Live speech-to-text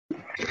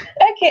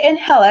Okay, and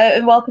hello,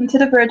 and welcome to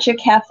the Virtue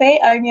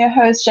Cafe. I'm your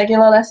host,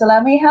 Shagila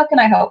Salami. How can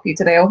I help you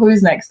today, or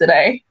who's next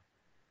today?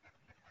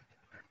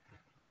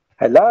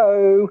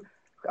 Hello.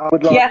 I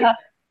would like Yeah.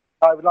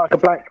 I would like a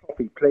black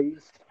coffee,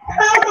 please.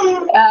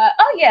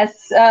 Oh,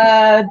 yes.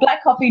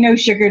 Black coffee, no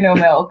sugar, no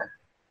milk.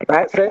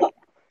 That's it. Got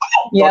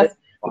Yes. it.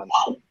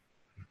 Fine.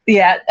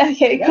 Yeah.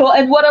 Okay, Yeah. cool.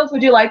 And what else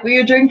would you like for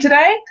your drink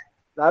today?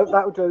 No,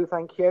 that'll do.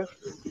 Thank you.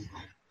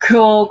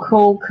 Cool,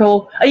 cool,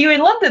 cool. Are you in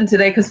London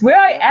today? Because where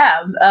I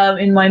Yeah. am,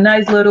 in my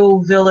nice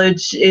little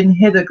village in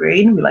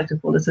Hithergreen, we like to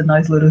call this a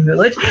nice little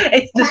village,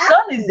 the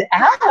sun is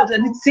out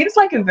and it seems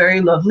like a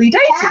very lovely day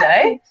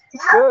today.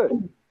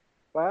 Good.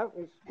 Well,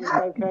 it's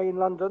okay in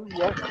London.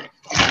 Yes.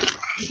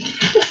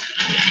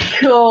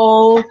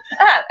 Cool.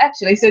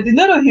 Actually, so the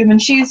little human,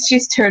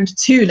 she's turned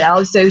 2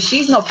 now, so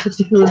she's not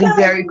particularly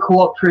very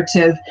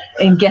cooperative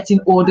in getting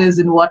orders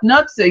and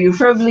whatnot. So you'll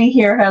probably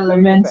hear her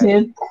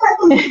lamenting.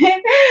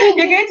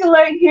 You're going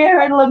to hear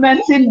her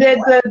lamenting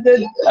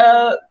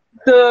the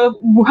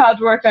hard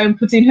work I'm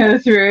putting her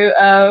through.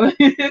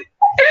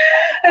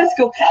 That's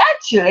cool.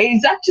 Actually,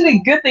 it's actually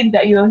a good thing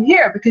that you're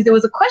here because there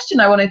was a question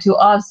I wanted to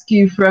ask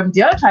you from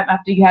the other time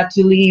after you had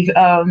to leave.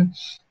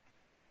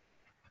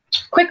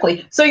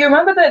 Quickly. So you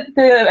remember that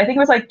I think it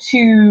was like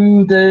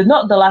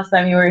not the last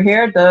time you were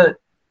here,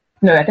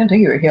 no, I don't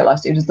think you were here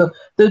last year. It was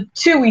the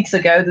 2 weeks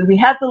ago that we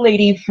had the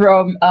lady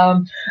from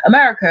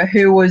America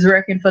who was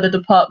working for the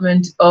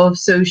Department of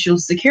Social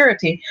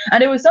Security.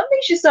 And it was something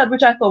she said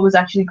which I thought was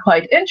actually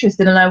quite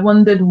interesting. And I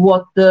wondered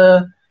what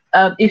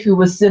if it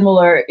was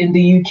similar in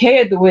the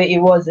UK the way it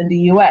was in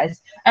the US.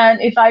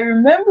 And if I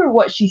remember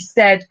what she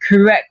said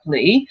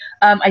correctly,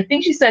 I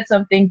think she said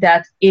something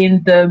that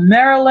in the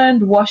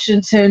Maryland,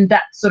 Washington,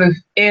 that sort of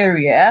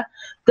area,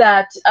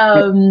 that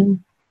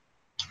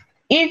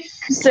if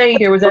say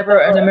there was ever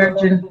an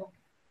emergency,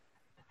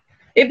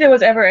 if there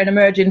was ever an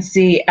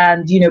emergency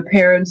and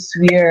parents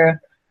were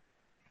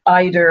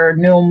either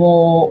no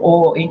more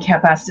or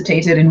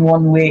incapacitated in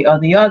one way or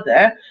the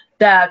other,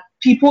 that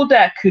people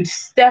that could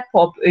step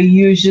up are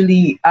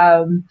usually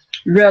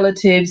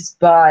relatives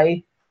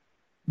by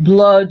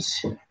blood,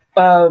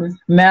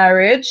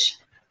 marriage,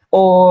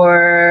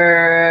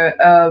 or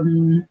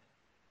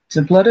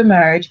to blood or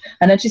marriage.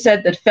 And then she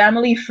said that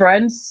family,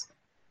 friends,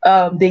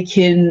 they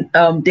can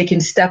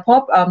step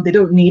up. They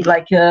don't need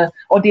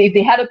or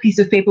they had a piece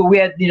of paper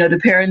where the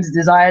parents'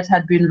 desires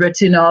had been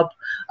written up.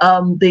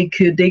 They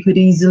could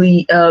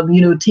easily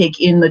take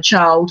in the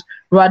child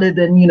rather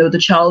than the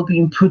child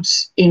being put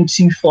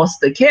into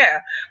foster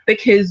care.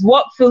 Because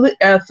what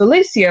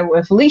Felicia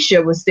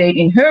was saying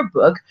in her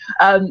book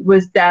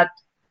was that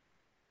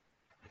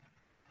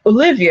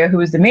Olivia, who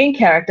is the main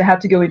character, had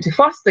to go into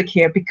foster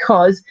care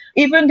because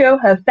even though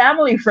her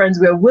family friends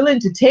were willing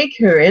to take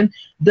her in,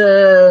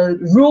 the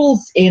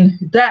rules in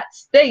that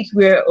state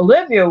where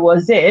Olivia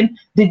was in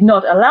did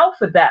not allow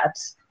for that.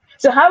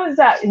 So how is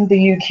that in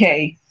the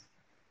UK?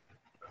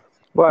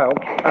 Well,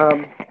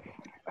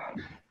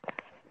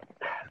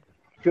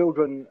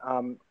 children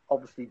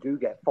obviously do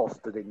get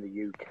fostered in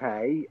the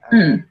UK,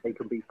 and they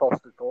can be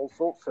fostered for all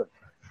sorts of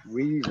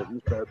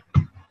reasons, but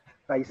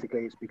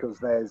basically it's because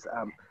there's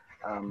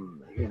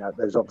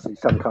there's obviously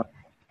some kind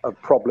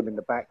of problem in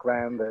the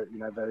background that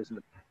there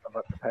isn't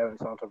the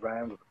parents aren't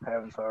around, or the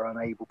parents are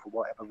unable for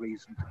whatever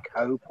reason to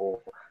cope, or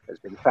there's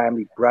been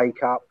family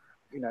breakup.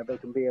 There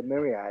can be a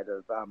myriad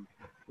of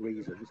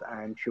reasons,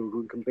 and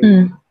children can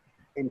be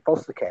in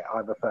foster care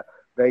either for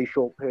very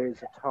short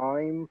periods of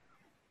time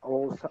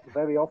or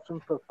very often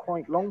for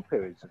quite long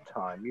periods of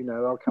time.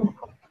 I'll come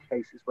across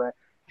cases where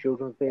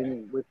children have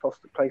been with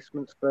foster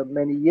placements for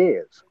many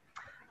years.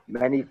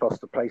 Many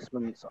foster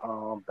placements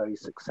are very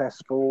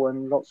successful,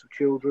 and lots of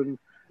children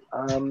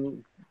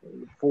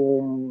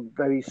form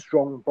very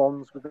strong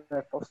bonds with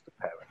their foster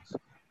parents.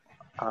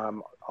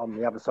 On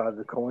the other side of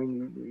the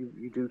coin,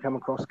 you do come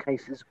across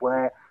cases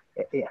where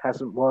it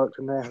hasn't worked,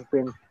 and there have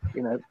been,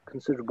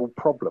 considerable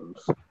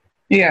problems.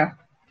 Yeah.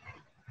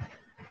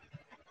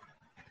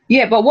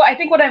 Yeah, but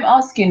what I'm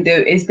asking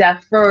though is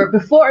that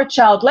before a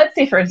child, let's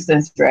say for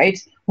instance, right,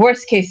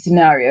 worst case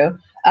scenario,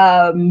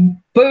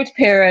 both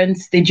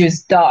parents, they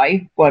just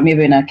die, or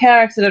maybe in a car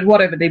accident,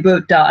 whatever, they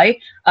both die,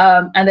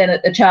 and then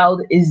a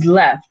child is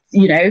left.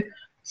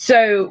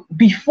 So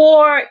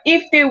before,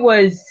 if there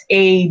was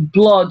a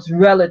blood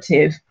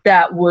relative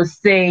that was,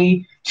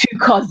 say, 2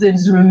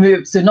 cousins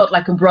removed, so not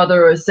like a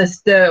brother or a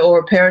sister or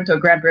a parent or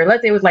grandparent,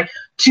 let's say it was like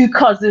 2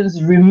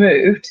 cousins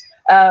removed,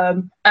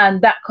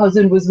 and that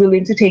cousin was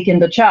willing to take in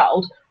the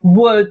child,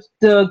 would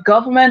the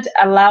government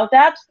allow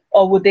that,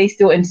 or would they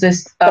still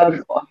insist?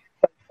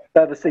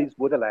 Overseas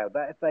would allow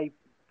that if they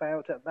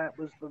felt that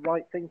was the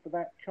right thing for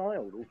that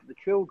child or for the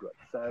children.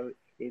 So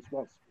it's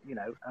what's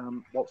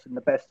in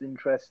the best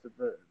interest of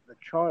the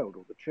child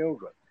or the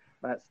children.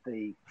 That's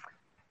the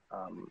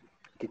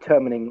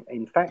determining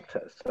in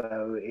factor.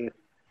 So if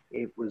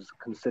it was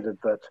considered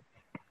that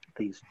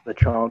the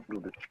child or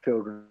the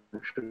children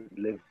should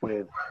live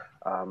with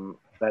a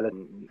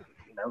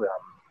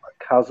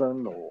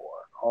cousin or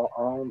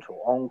aunt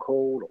or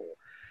uncle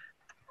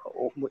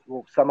or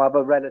some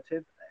other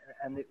relative,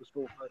 and it was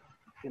thought that,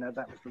 you know,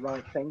 that was the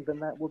right thing, then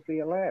that would be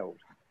allowed.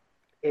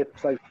 If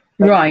so,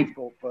 Right.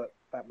 thought that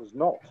that was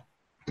not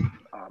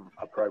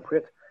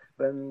appropriate,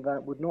 then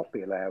that would not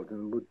be allowed,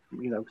 and would,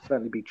 you know,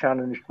 certainly be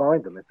challenged by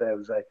them if there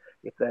was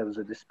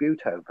a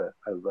dispute over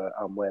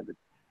where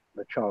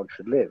the child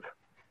should live.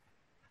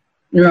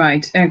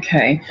 Right.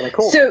 Okay. And of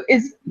course, so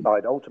is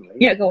ultimately,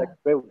 yeah, if go there's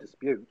a real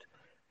dispute,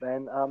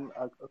 then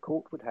a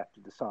court would have to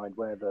decide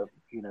where the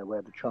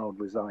child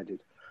resided.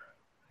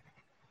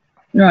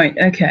 Right.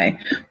 Okay.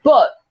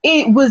 But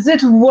was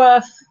it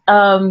worth?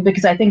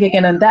 Because I think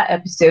again on that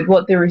episode,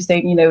 what they were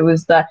saying, you know,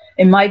 was that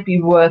it might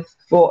be worth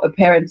for a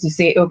parent to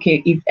say,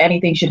 okay, if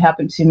anything should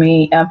happen to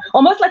me,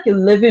 almost like a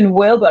living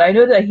will. But I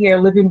know that here,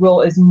 living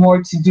will is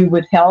more to do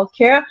with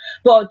healthcare.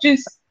 But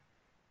just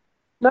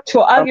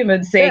for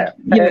argument's sake,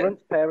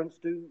 parents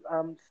do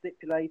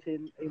stipulate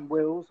in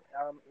wills,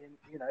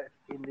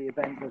 in the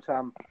event that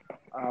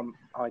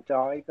I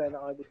die, then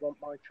I would want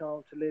my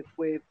child to live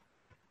with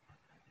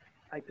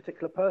a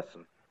particular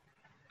person,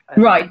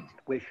 right?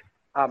 Which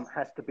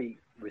has to be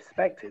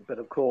respected. But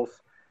of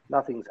course,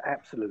 nothing's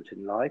absolute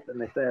in life,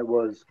 and if there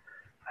was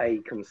a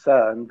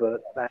concern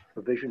that that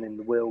provision in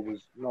the will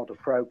was not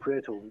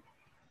appropriate or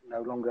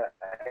no longer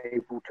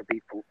able to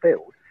be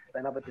fulfilled,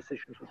 then other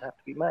decisions would have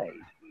to be made.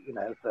 You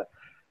know,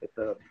 if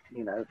a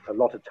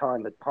lot of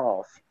time had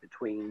passed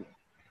between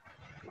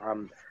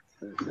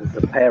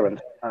the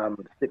parent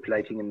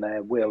stipulating in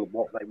their will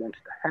what they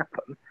wanted to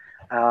happen,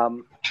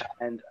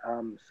 and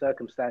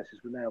circumstances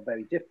were now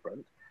very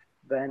different,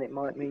 then it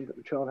might mean that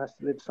the child has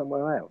to live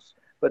somewhere else.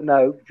 But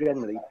no,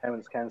 generally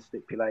parents can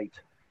stipulate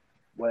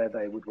where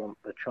they would want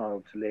the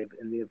child to live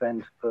in the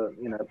event that,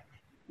 you know,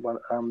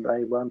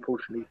 they were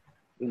unfortunately,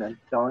 you know,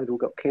 died or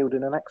got killed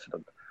in an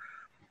accident.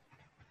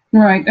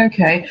 Right.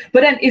 Okay.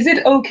 But then, is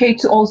it okay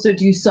to also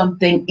do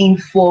something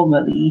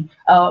informally?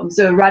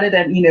 So rather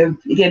than, you know,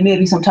 again,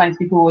 maybe sometimes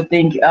people would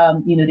think,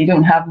 you know, they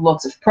don't have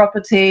lots of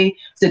property,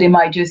 so they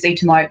might just say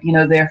to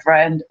their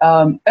friend,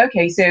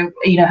 okay, so,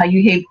 you know,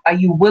 are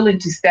you willing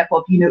to step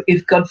up, you know,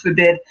 if God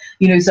forbid,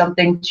 you know,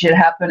 something should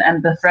happen,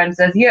 and the friend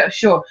says, yeah,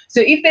 sure. So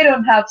if they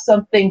don't have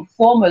something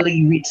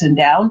formally written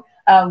down,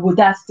 would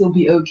that still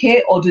be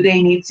okay, or do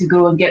they need to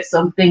go and get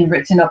something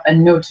written up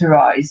and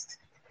notarized?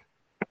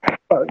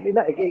 Well, you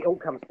know, it all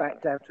comes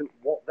back down to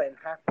what then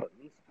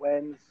happens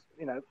when,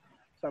 you know,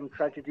 some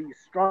tragedy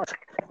strikes.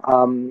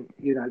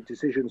 You know,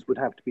 decisions would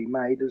have to be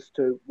made as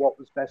to what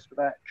was best for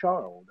that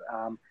child.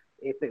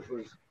 If it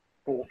was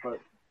thought that,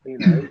 you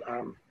know,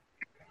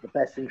 the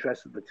best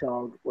interests of the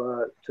child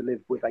were to live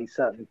with a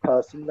certain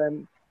person,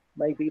 then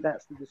maybe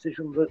that's the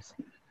decision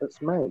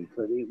that's made.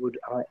 But it would,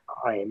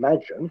 I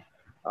imagine,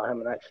 I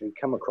haven't actually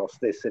come across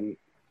this in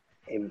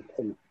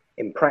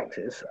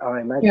practice.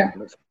 I imagine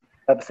that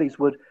services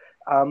would,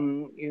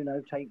 you know,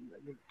 take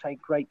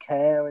great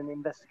care in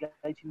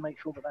investigating, make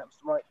sure that was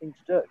the right thing to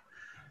do.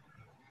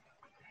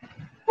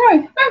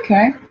 Right.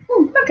 Okay.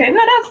 Okay. No,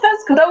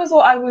 that's good. That was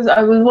what I was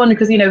wondering,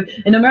 because, you know,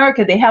 in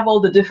America they have all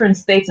the different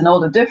states and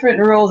all the different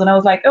rules, and I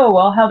was like, oh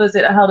well, how does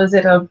it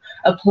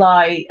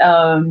apply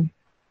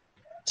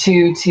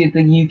to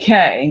the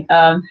UK?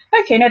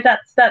 Okay. No,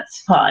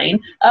 that's fine.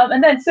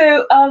 And then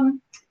so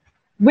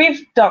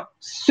we've talked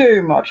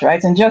so much,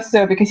 right? And just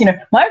so, because, you know,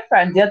 my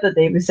friend the other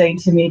day was saying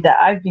to me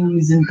that I've been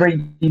using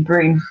Baby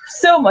Brain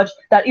so much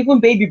that even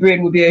Baby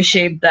Brain would be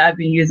ashamed that I've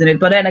been using it.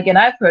 But then again,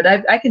 I've heard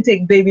I can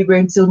take Baby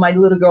Brain till my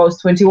little girl is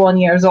 21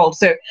 years old.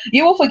 So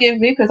you will forgive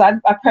me, because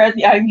I'm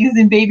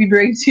using Baby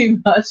Brain too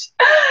much.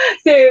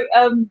 So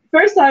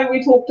first time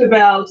we talked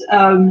about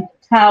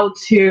how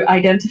to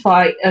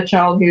identify a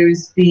child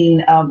who's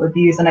been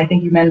abused, and I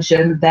think you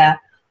mentioned that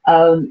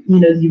you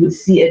know, you would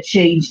see a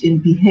change in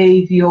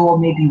behavior,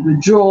 maybe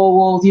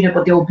withdrawals, you know,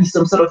 but there will be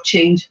some sort of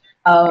change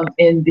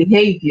in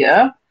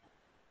behavior.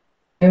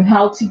 And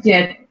how to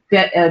get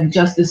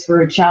justice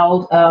for a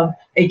child.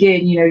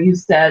 Again, you know, you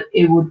said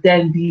it would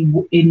then be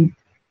what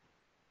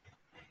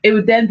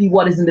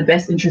is in the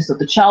best interest of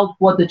the child,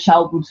 what the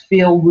child would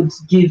feel would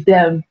give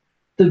them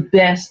the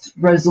best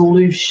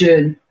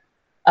resolution.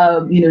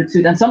 You know,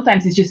 to, and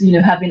sometimes it's just, you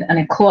know, having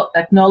an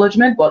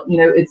acknowledgement, but, you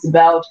know, it's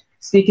about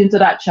speaking to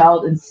that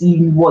child and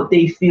seeing what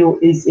they feel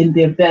is in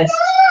their best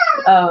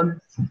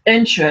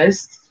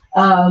interest.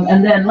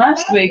 And then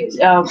last week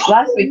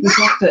we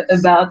talked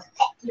about,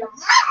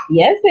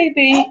 yes,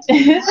 baby.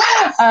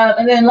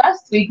 And then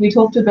last week we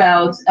talked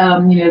about,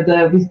 you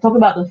know, we talked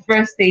about the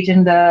first stage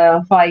in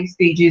the 5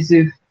 stages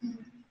of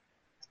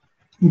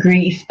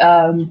grief,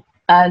 and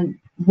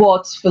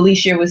what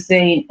Felicia was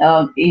saying,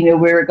 you know,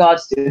 with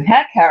regards to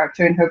her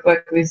character in her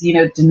book was, you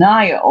know,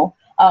 denial.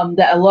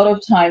 That a lot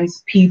of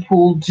times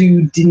people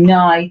do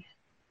deny.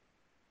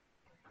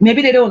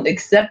 Maybe they don't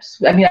accept.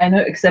 I mean, I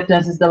know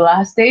acceptance is the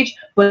last stage,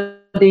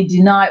 but they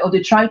deny, or they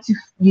try to,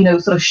 you know,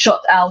 sort of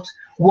shut out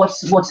what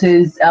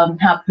has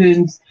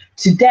happened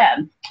to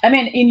them. I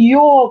mean, in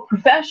your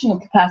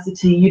professional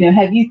capacity, you know,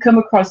 have you come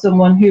across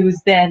someone who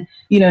is then,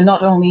 you know,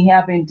 not only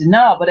having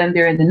denial, but then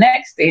they're in the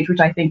next stage,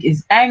 which I think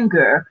is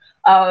anger?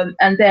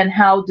 And then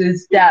how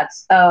does that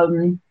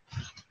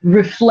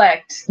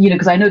reflect,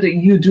 because I know that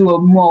you do a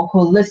more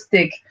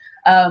holistic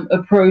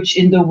approach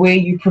in the way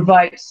you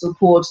provide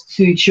support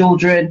to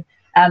children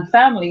and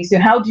families. So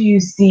how do you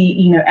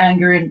see,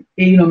 anger and,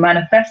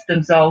 manifest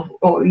themselves,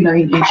 or,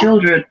 in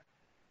children?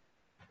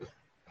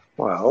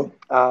 Well,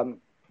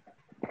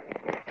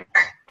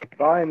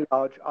 by and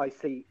large, I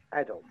see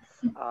adults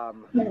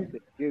who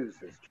abuse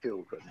as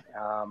children.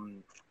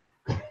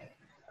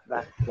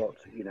 That's what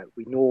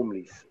we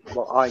normally,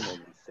 what I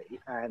normally see,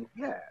 and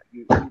yeah,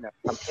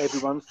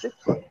 everyone's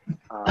different.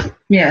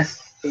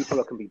 Yes.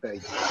 People can be very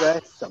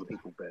distressed. Some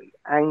people very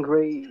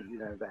angry.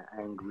 They're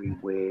angry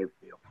with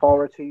the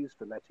authorities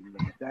for letting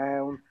them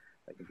down.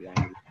 They can be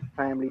angry with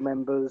family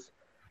members.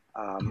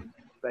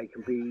 They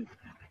can be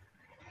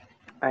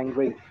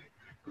angry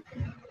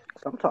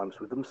sometimes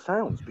with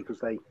themselves because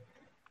they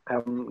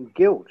have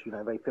guilt.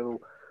 They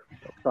feel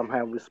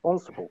somehow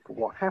responsible for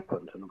what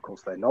happened, and of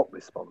course they're not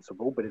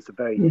responsible. But it's a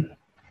very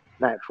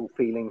natural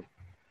feeling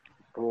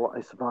for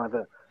a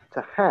survivor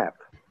to have.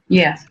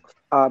 Yes.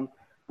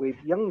 With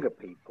younger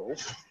people,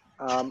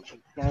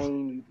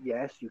 again,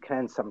 yes, you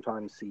can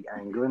sometimes see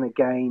anger, and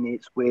again,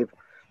 it's with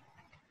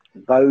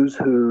those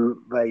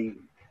who they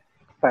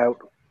felt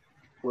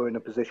were in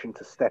a position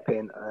to step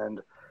in and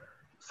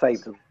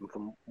save them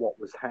from what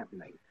was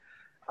happening.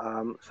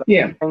 So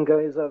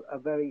anger is a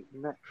very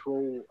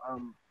natural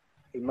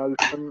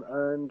emotion,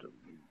 and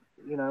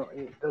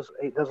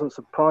it doesn't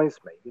surprise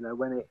me,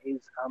 when it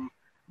is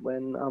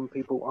when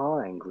people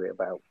are angry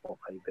about what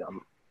they've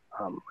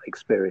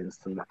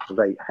experienced and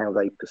how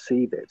they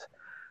perceive it.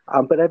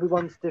 But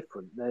everyone's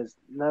different. There's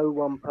no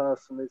one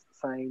person is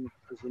the same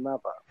as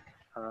another.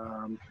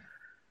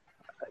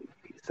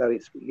 So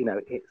it's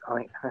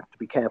I have to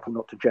be careful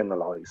not to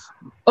generalize.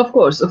 Of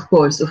course.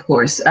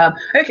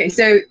 Okay,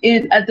 so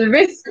at the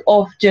risk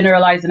of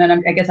generalizing,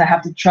 and I guess I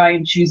have to try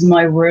and choose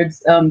my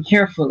words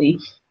carefully.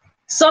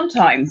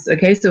 Sometimes,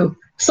 okay, so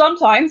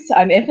sometimes,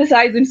 I'm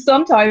emphasizing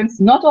sometimes,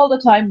 not all the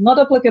time, not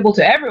applicable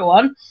to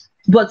everyone,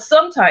 but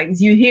sometimes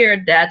you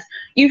hear that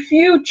if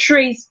you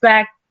trace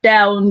back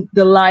down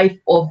the life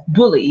of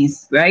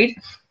bullies, right,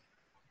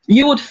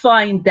 you would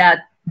find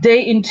that they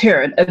in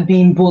turn are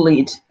being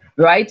bullied,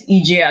 right?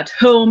 E.g. at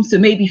home. So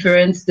maybe, for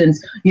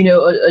instance,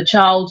 a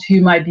child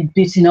who might be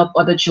beating up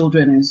other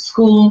children in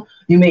school,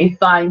 you may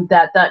find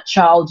that that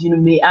child,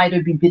 may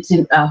either be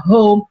beaten at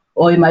home,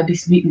 or he might be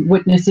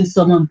witnessing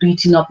someone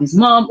beating up his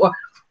mom, or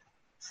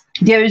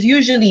there is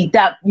usually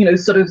that,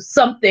 sort of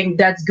something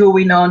that's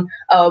going on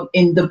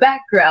in the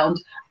background.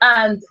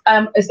 And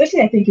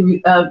especially, I think,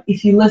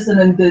 if you listen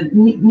in the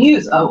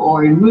news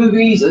or in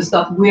movies or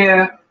stuff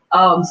where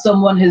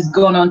someone has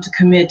gone on to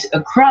commit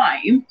a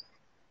crime,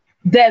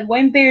 then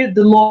when the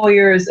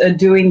lawyers are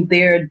doing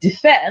their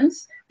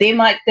defense, they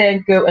might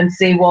then go and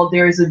say, well,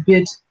 there's a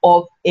bit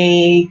of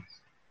a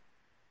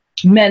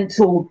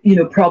mental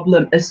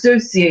problem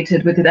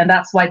associated with it, and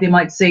that's why they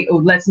might say, oh,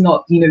 let's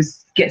not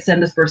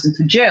send this person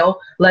to jail,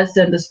 let's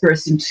send this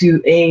person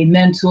to a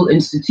mental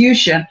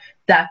institution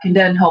that can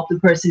then help the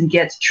person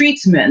get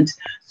treatment.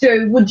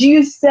 So would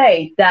you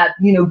say that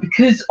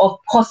because of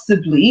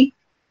possibly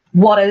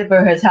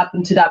whatever has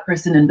happened to that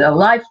person in their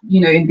life,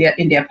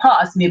 in their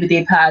past, maybe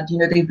they've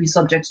been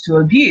subject to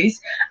abuse,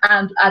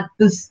 and at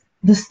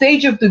the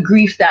stage of the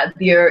grief that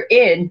they're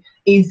in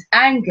is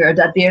anger,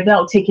 that they're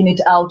now taking it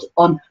out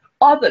on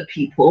other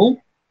people,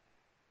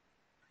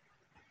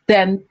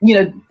 then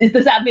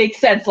does that make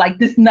sense? Like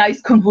this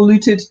nice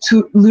convoluted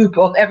loop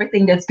of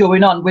everything that's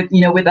going on with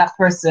with that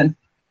person.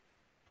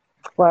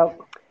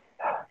 Well,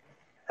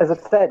 as I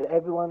said,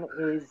 everyone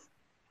is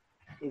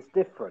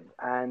different,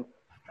 and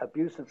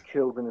abuse of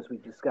children, as we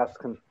discussed,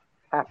 can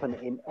happen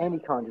in any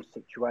kind of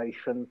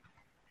situation,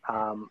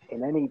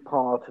 in any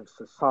part of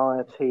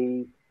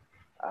society,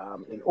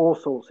 in all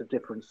sorts of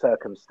different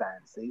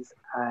circumstances,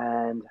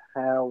 and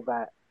how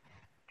that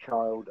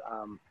child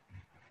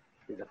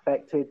is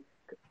affected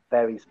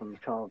varies from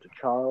child to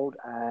child,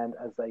 and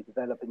as they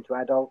develop into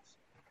adults,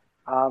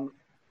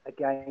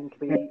 again can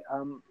be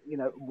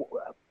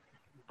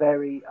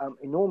very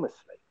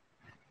enormously.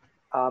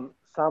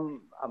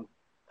 Some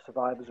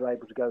survivors are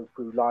able to go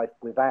through life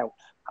without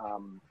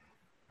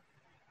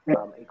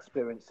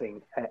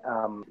experiencing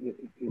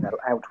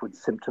outward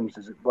symptoms,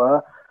 as it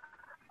were.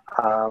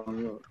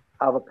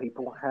 Other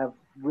people have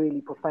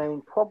really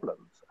profound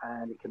problems,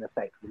 and it can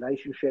affect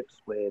relationships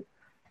with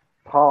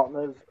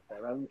partners,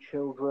 their own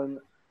children.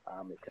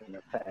 It can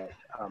affect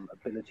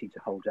ability to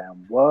hold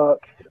down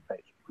work. It can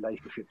affect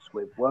relationships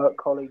with work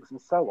colleagues,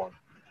 and so on.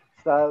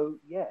 So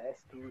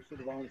yes, to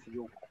sort of answer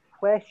your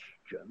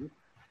question,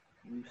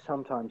 you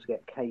sometimes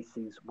get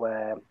cases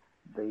where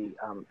the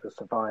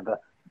survivor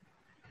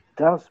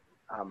does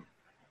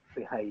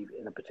behave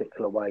in a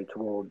particular way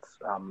towards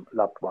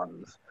loved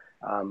ones.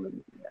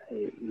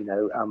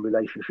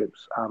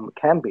 Relationships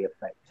can be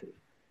affected.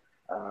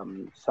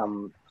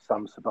 Some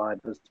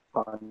survivors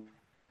find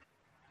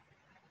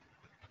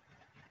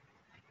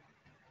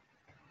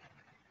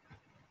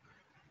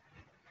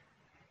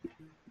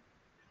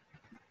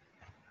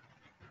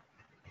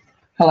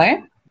Hello?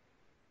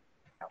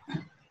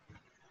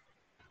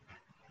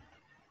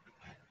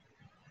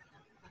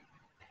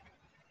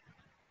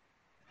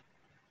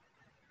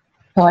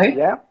 Hello?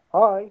 Yeah.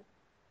 Hi.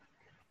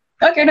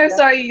 Okay, no,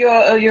 sorry,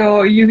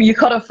 you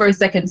cut off for a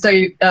second. So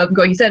you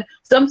said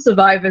some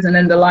survivors, and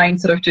then the line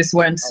sort of just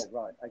went.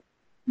 Oh, right.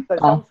 So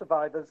some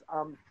survivors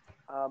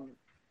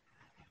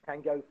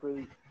can go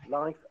through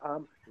life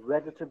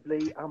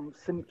relatively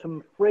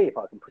symptom-free, if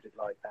I can put it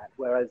like that,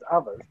 whereas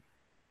others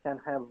can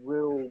have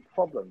real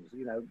problems,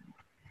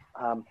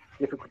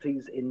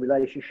 difficulties in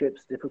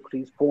relationships,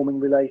 difficulties forming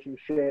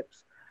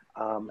relationships,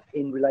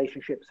 in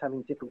relationships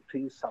having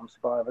difficulties. Some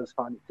survivors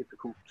find it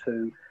difficult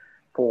to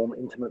form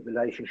intimate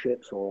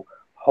relationships or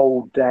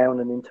hold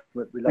down an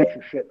intimate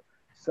relationship.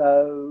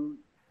 So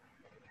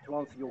to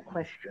answer your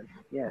question,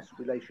 yes,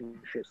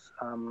 relationships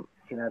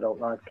in adult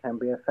life can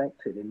be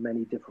affected in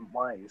many different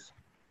ways.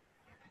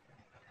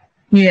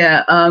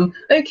 Yeah.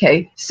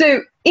 Okay.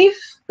 So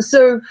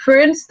for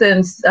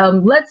instance,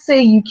 let's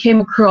say you came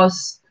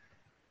across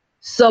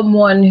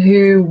someone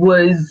who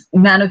was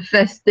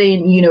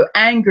manifesting,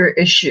 anger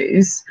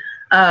issues,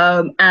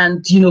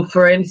 and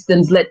for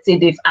instance, let's say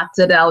they've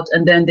acted out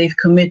and then they've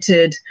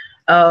committed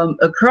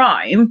a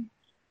crime.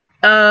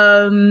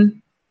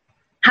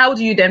 How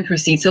do you then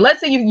proceed? So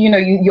let's say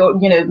you're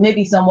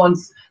maybe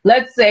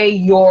let's say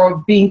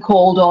you're being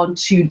called on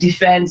to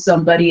defend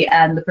somebody,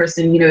 and the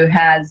person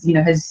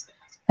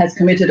has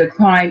committed a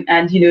crime,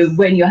 and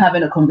when you're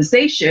having a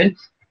conversation,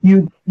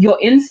 your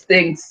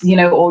instincts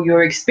or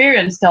your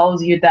experience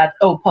tells you that,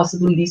 oh,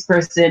 possibly this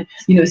person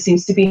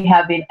seems to be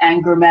having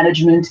anger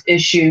management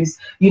issues.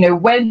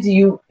 When do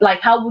you,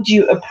 how would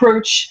you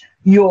approach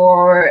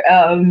your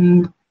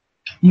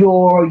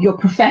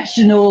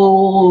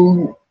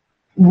professional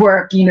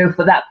work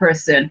for that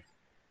person?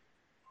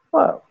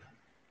 Well,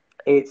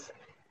 it's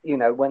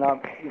when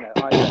I'm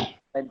I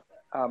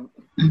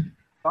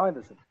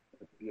survivors of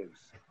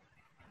abuse,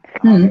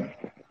 and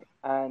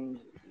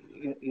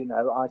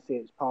I see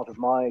it's part of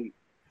my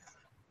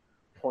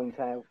point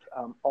out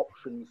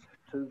options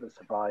to the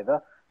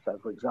survivor. So,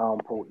 for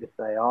example, if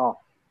they are,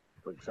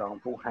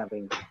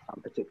 having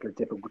particular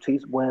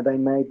difficulties, where they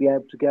may be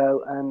able to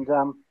go and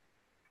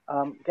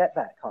get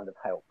that kind of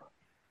help.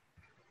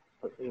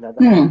 But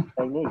that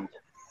they need.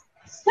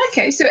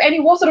 Okay, so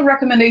what sort of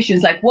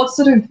recommendations, what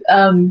sort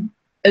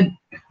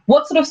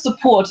of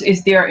support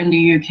is there in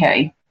the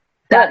UK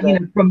that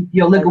from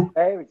your legal?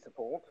 Varied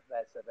support.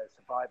 There's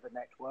survivor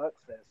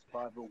networks, there's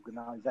survivor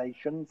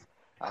organisations,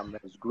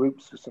 there's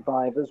groups for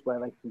survivors where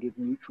they can give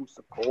mutual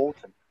support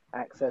and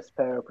access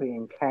therapy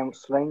and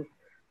counselling.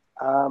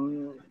 As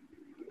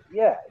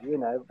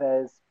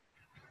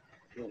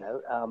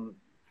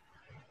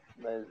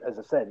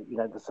I said,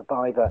 the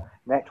survivor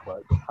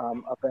networks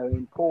are very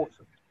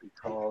important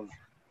because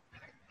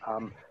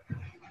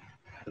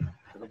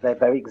their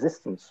very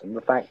existence and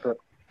the fact that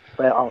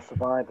there are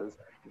survivors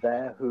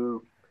there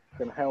who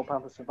can help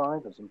other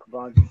survivors and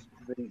provide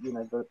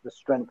the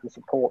strength and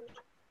support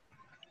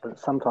that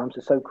sometimes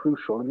is so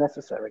crucial and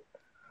necessary.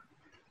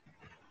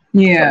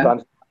 Yeah.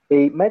 Sometimes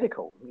be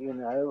medical.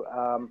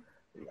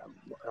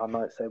 I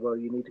might say, well,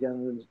 you need to go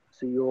and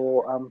see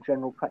your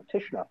general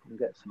practitioner and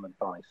get some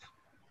advice.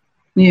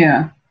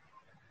 Yeah.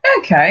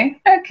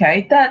 Okay.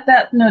 That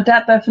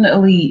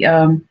definitely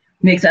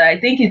makes it. I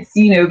think it's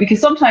because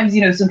sometimes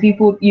some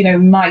people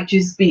might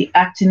just be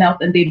acting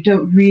out and they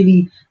don't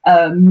really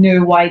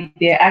know why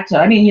they're acting.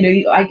 I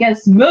mean I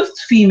guess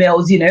most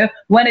females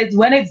when it's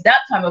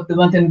that time of the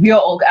month and we're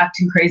all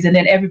acting crazy, and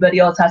then everybody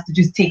else has to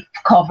just take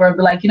cover and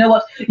be like,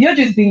 what, you're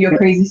just being your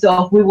crazy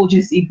self, we will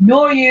just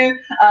ignore you.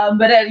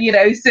 But then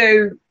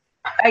so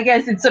I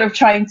guess it's sort of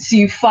trying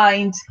to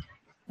find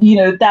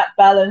that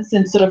balance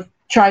and sort of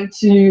trying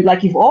to,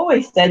 like you've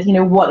always said,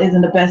 what is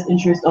in the best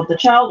interest of the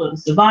child or the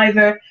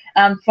survivor,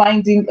 and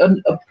finding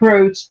an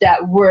approach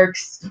that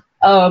works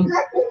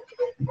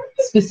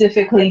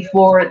specifically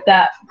for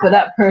that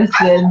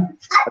person.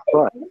 That's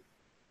right.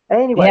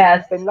 Anyway, yes.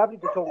 It's been lovely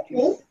to talk to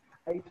you.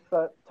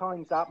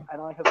 Time's up, and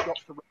I have got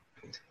to.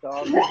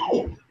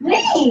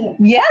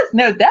 Yes,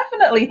 no,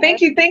 definitely.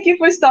 Thank you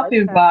for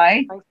stopping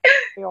by. Thanks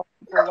for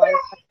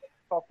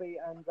coffee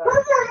and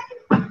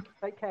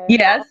take care.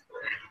 Yes.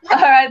 All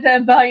right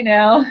then. Bye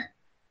now.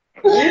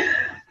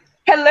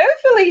 Hello,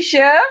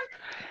 Felicia.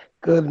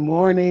 Good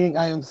morning.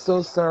 I am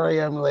so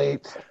sorry I'm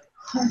late.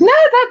 No,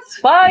 that's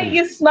fine.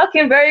 You snuck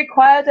in very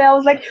quiet. I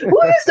was like,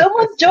 ooh,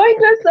 someone's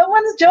joined us.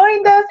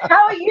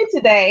 How are you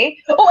today?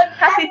 Oh, and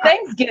happy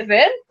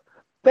Thanksgiving.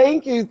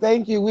 Thank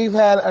you. We've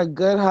had a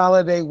good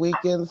holiday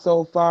weekend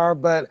so far,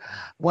 but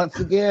once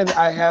again,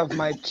 I have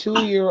my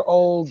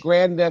 2-year-old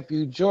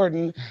grandnephew,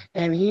 Jordan,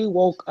 and he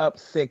woke up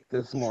sick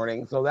this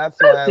morning, so that's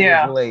why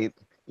I was late.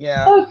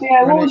 Yeah. Oh,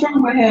 dear. What was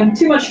wrong with him?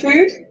 Too much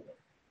food?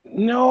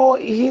 No,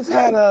 he's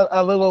had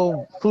a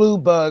little flu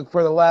bug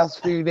for the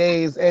last few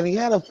days, and he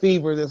had a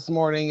fever this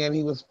morning, and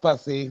he was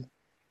fussy.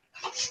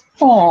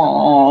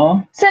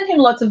 Aww. Send him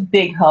lots of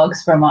big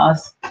hugs from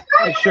us.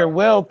 I sure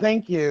will.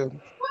 Thank you.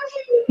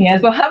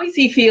 Yes, but how is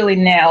he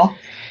feeling now?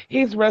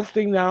 He's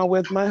resting now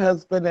with my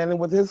husband and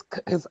with his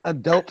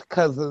adult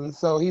cousins,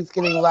 so he's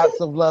getting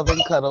lots of love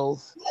and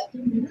cuddles.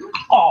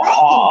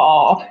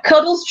 Oh,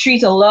 cuddles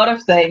treat a lot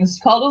of things.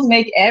 Cuddles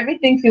make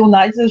everything feel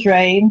nice as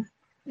rain.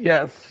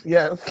 Yes,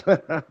 yes.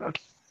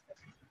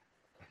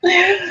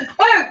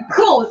 Oh,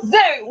 cool. So,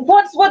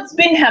 what's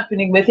been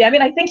happening with you? I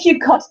mean, I think you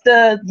got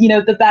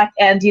the back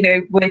end,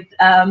 with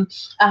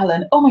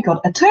Alan. Oh my God,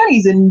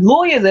 attorneys and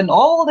lawyers and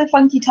all the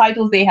funky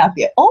titles they have.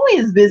 They're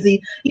always busy.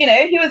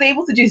 He was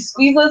able to just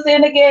squeeze us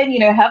in again.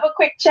 Have a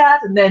quick chat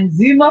and then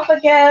zoom off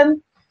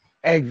again.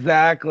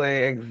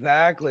 Exactly.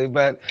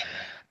 But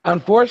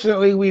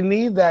unfortunately, we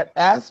need that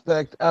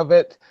aspect of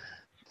it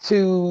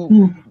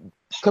to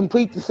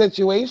complete the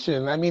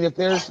situation. I mean, if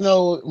there's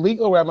no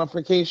legal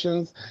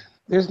ramifications,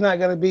 there's not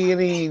going to be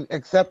any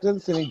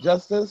acceptance, any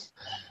justice.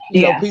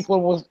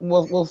 People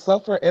will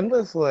suffer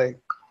endlessly.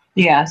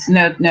 Yes,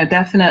 no,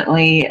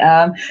 definitely.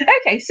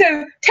 Okay,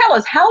 so tell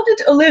us, how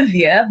did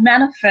Olivia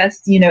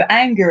manifest,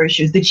 anger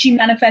issues? Did she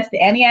manifest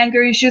any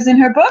anger issues in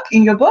your book?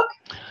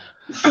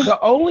 The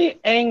only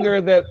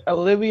anger that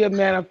Olivia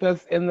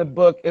manifests in the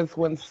book is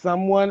when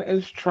someone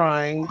is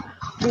trying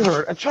to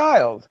hurt a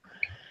child.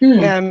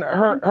 And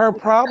her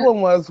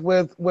problem was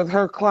with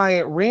her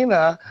client,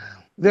 Rena.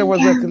 There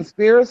was a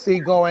conspiracy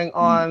going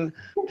on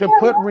to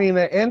put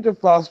Rena into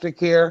foster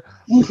care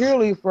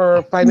purely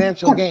for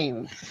financial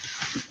gain.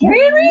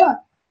 Really?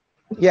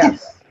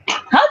 Yes.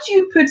 How do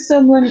you put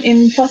someone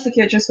in foster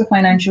care just for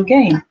financial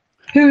gain?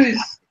 Who's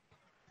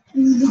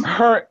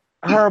her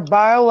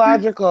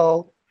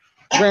biological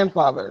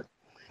grandfather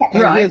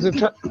and right?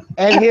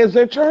 His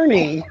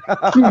attorney.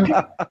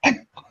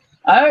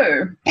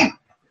 Oh.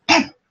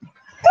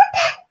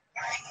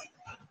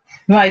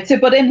 Right. So,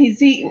 but then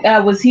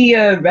was he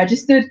a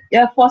registered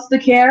foster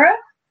carer?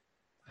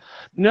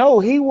 No,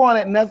 he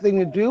wanted nothing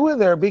to do with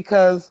her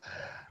because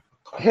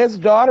his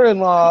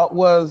daughter-in-law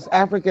was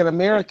African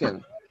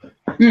American.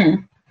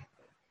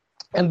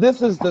 And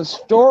this is the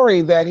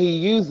story that he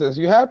uses.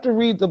 You have to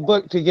read the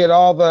book to get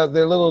all the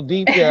little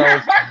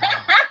details.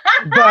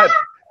 But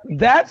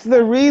that's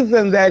the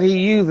reason that he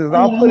uses.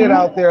 I'll put it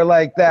out there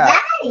like that.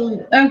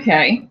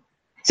 Okay.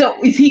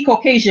 So is he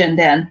Caucasian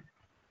then?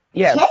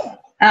 Yes.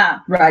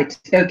 Ah, right.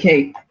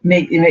 Okay.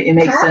 It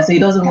makes sense. So he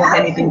doesn't want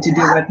anything to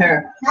do with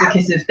her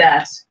because of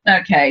that.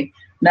 Okay.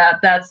 Now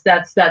that's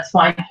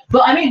fine.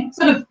 But I mean,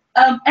 sort of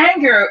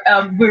anger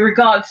with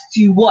regards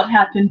to what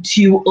happened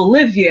to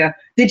Olivia.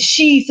 Did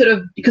she sort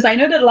of, because I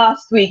know that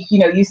last week,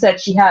 you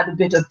said she had a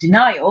bit of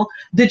denial.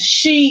 Did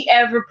she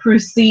ever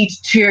proceed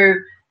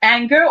to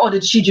anger, or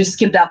did she just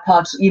skip that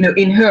part,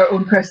 in her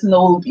own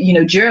personal,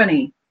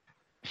 journey?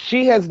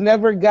 She has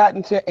never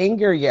gotten to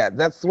anger yet.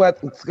 That's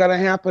what's going to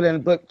happen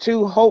in book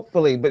 2,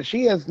 hopefully. But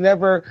she has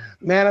never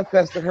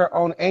manifested her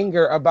own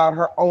anger about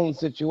her own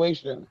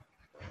situation.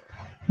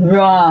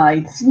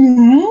 Right.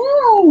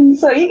 Mm-hmm.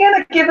 So you're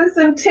going to give us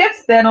some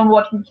tips then on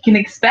what we can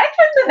expect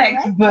from the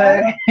next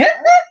book.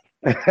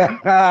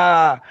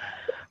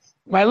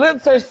 My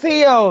lips are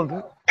sealed.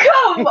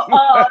 Come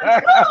on.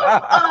 At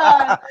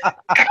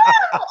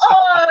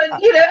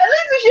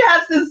least we should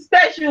have some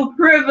special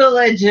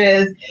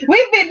privileges.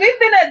 We've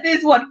been at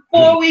this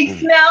 4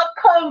 weeks now.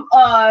 Come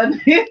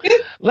on.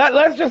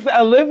 Let's just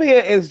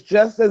Olivia is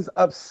just as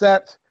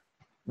upset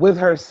with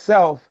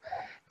herself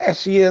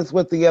as she is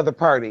with the other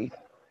party.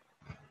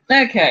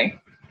 Okay.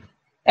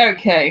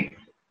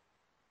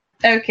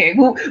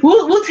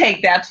 We'll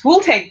take that.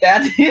 So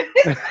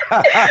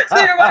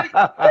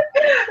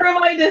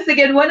remind us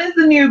again, when is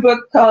the new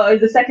book,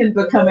 the second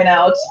book coming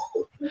out?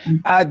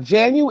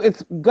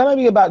 It's gonna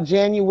be about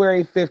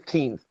January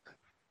 15th.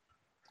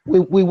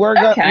 We were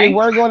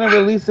going to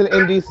release it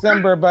in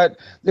December, but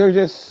there's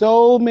just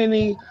so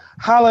many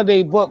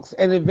holiday books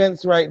and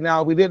events right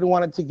now. We didn't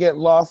want it to get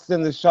lost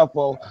in the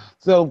shuffle,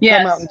 so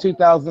come out in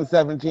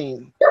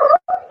 2017.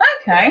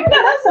 Okay,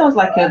 that sounds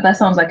like a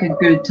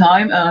good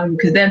time.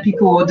 Because then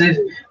people would have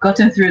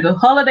gotten through the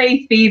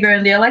holiday fever,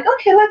 and they're like,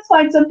 okay, let's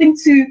find something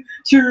to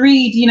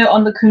read,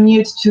 on the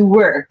commute to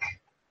work.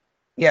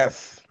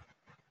 Yes.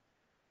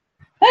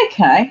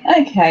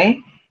 Okay.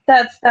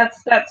 That's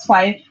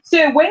fine.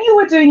 So when you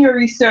were doing your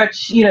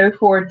research,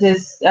 for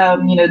this,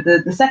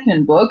 the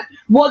second book,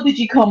 what did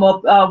you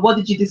what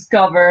did you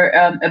discover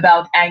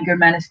about anger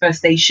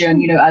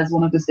manifestation, as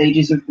one of the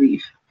stages of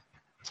grief?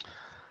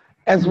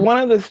 As one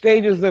of the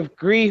stages of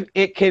grief,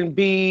 it can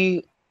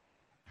be,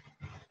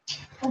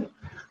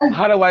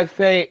 how do I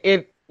say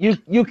it?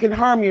 You can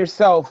harm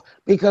yourself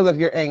because of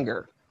your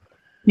anger.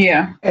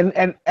 Yeah.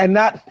 And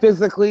not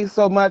physically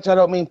so much. I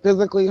don't mean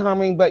physically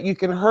harming, but you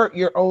can hurt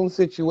your own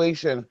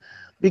situation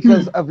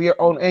because of your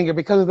own anger,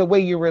 because of the way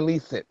you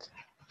release it.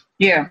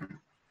 Yeah.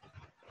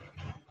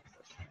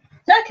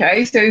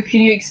 Okay, so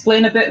can you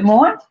explain a bit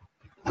more?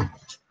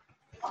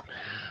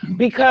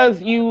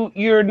 Because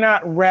you're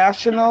not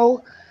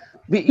rational.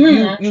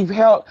 You've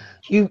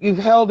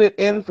held it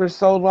in for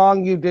so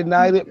long. You've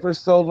denied it for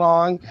so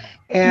long,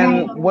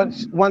 and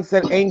once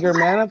that anger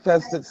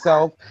manifests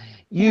itself,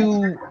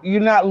 you're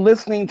not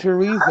listening to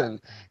reason,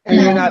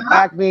 and you're not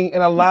acting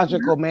in a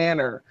logical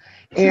manner,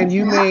 and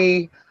you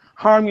may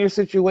harm your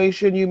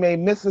situation, you may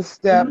miss a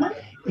step,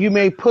 you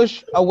may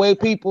push away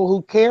people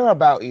who care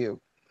about you,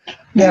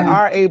 that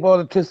are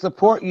able to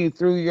support you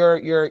through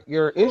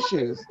your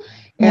issues.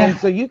 And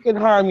so you can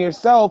harm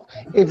yourself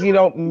if you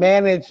don't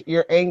manage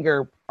your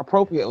anger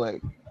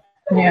appropriately.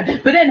 Yeah,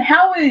 but then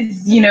how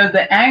is,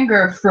 the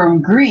anger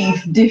from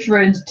grief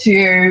different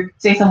to,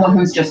 say, someone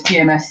who's just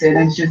PMSing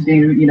and just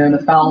being, in a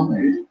foul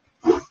mood?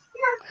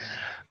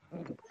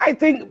 I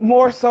think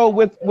more so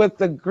with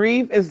the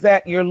grief is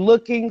that you're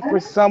looking for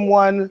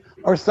someone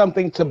or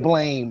something to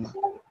blame.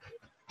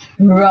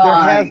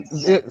 Right.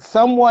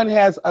 Someone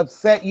has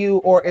upset you,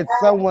 or it's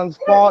someone's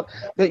fault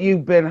that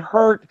you've been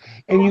hurt,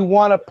 and you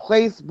want to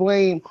place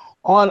blame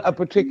on a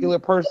particular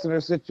person or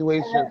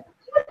situation.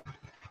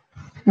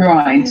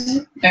 Right.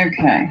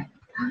 Okay.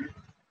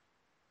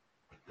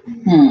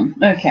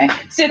 Okay.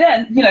 So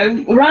then,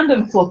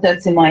 random thought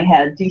that's in my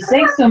head. Do you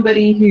say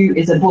somebody who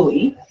is a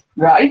bully,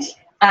 right?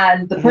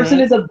 And the person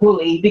is a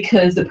bully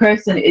because the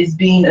person is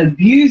being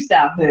abused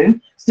at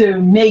home. So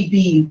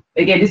maybe,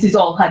 again, this is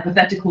all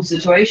hypothetical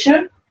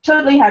situation,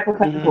 totally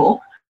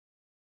hypothetical.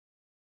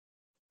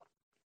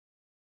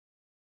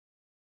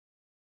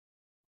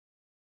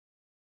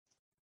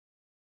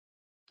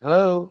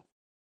 Hello?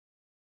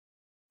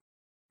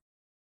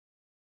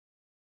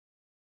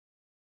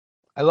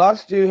 I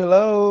lost you.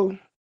 Hello?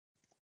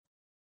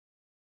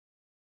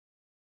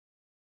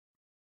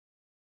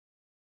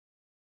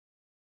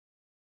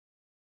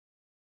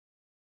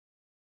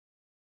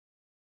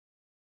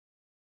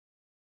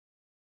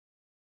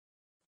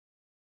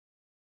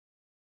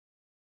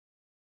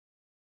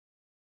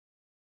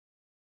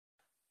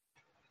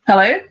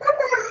 Hello?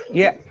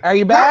 Yeah, are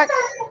you back?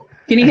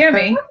 Can you hear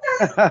me?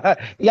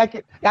 Yeah,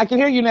 I can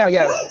hear you now,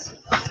 yes.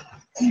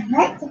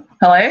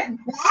 Hello?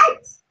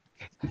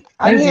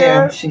 I'm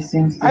here. She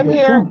seems to I'm be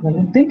here. I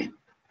don't think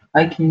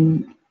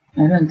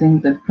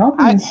the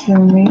problem is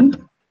from me.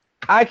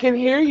 I can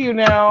hear you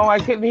now. I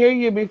couldn't hear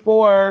you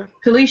before.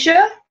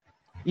 Felicia?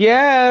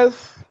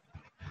 Yes.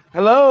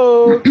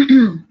 Hello?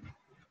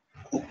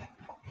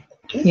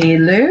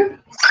 Hello?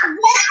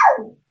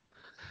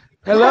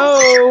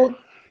 Hello?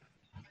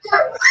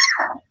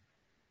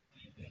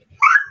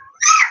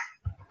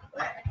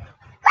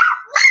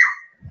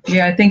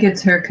 Yeah, I think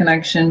it's her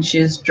connection.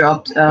 She's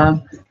dropped.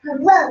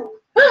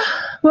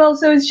 Well,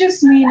 so it's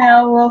just me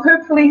now. Well,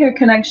 hopefully her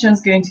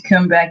connection's going to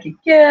come back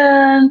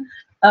again.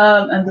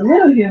 And the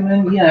little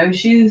human,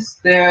 she's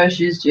there.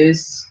 She's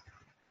just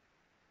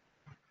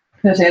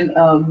putting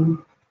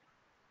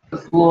the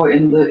floor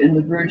in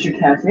the virtual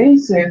cafe.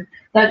 So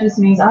that just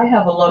means I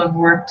have a lot of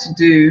work to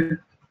do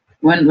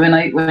when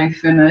I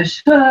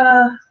finish.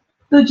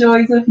 The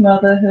joys of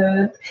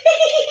motherhood.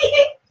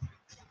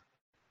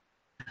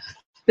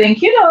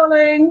 Thank you,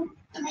 darling.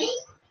 I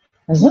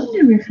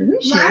wonder if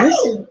Felicia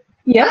is.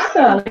 Yes,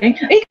 darling.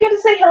 Are you going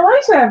to say hello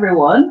to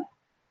everyone?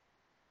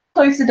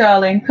 Closer,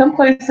 darling. Come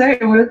closer,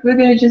 and we're going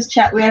to just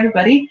chat with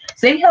everybody.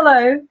 Say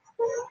hello.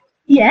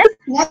 Yes.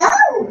 No.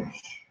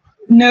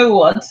 No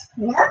what?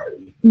 No.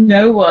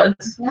 No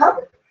what?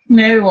 No.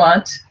 No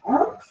what?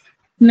 No.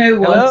 No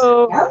what?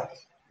 Hello? No.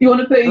 You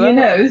want to put it in your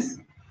nose?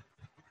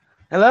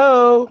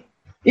 Hello?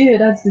 Ew,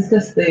 that's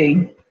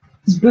disgusting.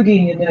 It's boogie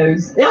in your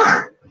nose.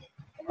 Ugh.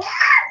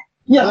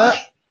 Yuck.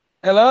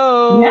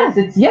 Hello? Yes,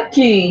 it's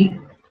yucky.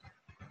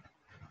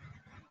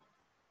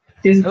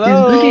 There's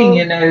boogie in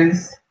your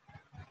nose.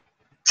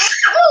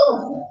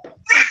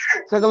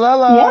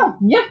 Tagalala.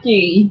 Yeah,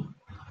 yucky.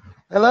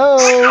 Hello?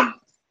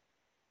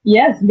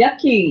 Yes,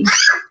 yucky.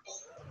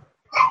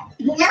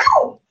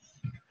 No.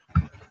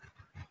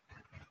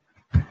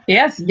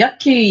 Yes,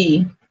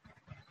 yucky.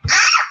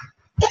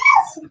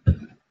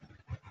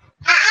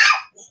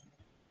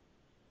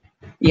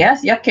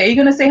 Yes, yucky. Are you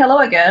going to say hello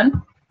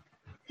again?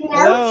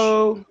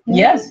 Hello?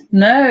 Yes,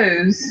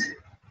 nose.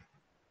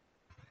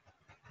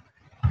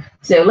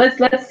 So let's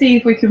see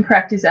if we can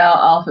practice our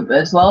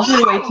alphabet while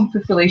we're waiting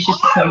for Felicia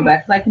to come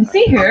back. I can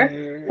see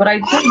her, but I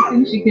don't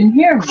think she can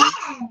hear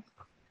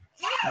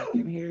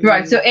me.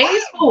 Right, so A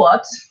is for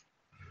what?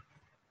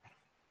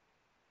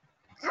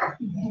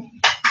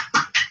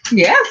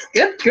 Yes,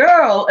 good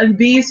girl. And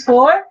B is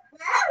for?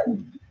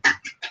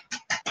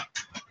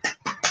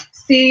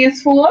 C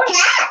is for?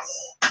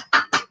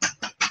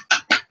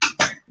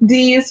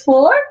 D is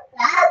for?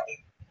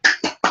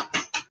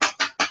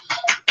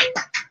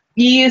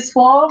 E is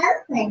for?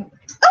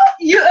 Oh,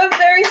 you are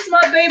very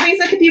smart, babies.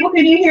 Okay, people,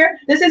 can you hear?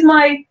 This is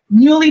my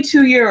newly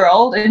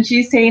 2-year-old, and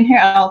she's saying her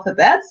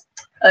alphabet.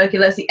 Okay,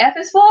 let's see. F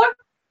is for?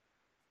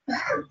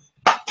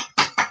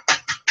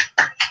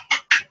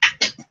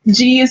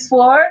 G is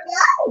for?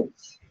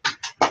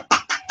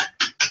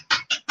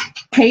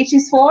 H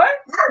is for?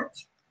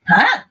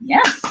 Huh?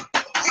 Yes.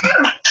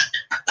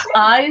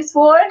 I is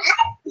for?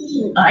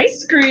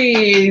 Ice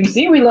cream.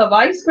 See, we love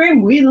ice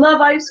cream. We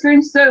love ice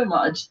cream so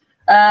much.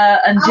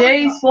 And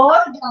J is for?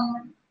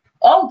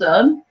 All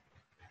done.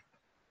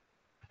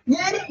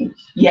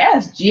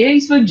 Yes, J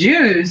is for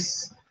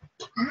juice.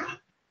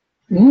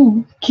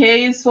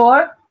 K is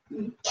for?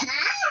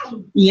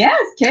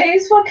 Yes, K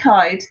is for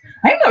kite.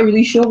 I'm not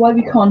really sure why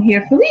we can't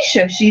hear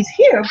Felicia. She's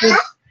here, but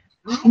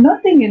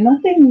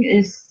nothing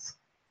is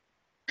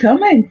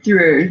coming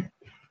through.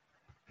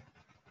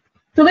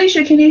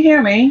 Felicia, can you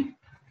hear me?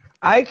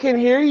 I can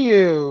hear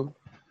you.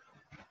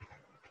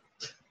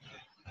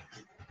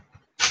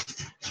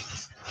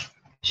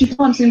 She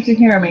can't seem to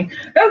hear me.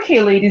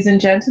 Okay, ladies and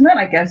gentlemen,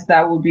 I guess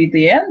that will be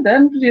the end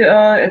then.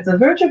 It's a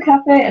virtual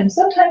cafe, and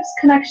sometimes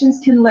connections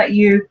can let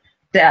you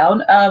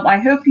down. I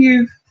hope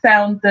you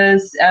found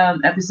this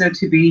episode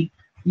to be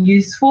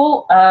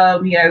useful.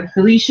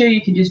 Felicia,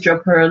 you can just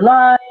drop her a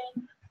line.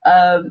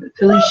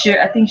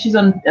 Felicia, I think she's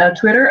on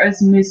Twitter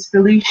as Miss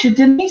Felicia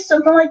Denise,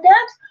 something like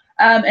that.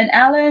 And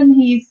Alan,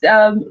 he's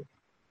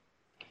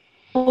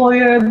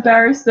lawyer,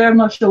 barrister, I'm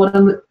not sure what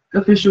the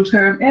official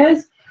term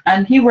is.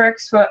 And he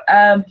works for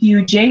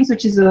Hugh James,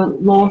 which is a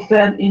law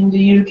firm in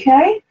the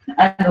UK.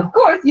 And of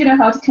course, you know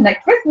how to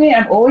connect with me.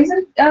 I'm always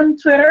on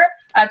Twitter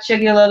at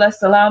Segilola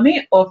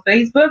Salami or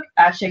Facebook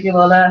at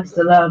Segilola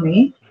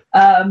Salami.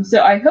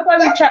 So I hope I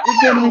will chat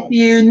again with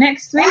you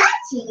next week.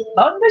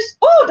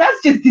 Oh,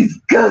 that's just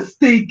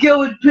disgusting.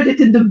 Go and put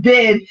it in the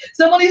bin.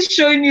 Someone is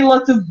showing me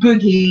lots of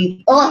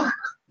boogie. Oh,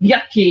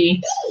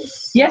 yucky.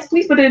 Yes,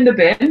 please put it in the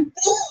bin.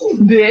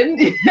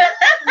 Bin.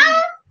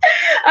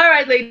 All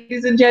right,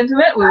 ladies and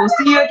gentlemen, we will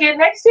see you again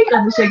next week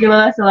on the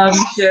Segilola Salami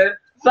Show.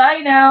 Bye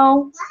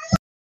now.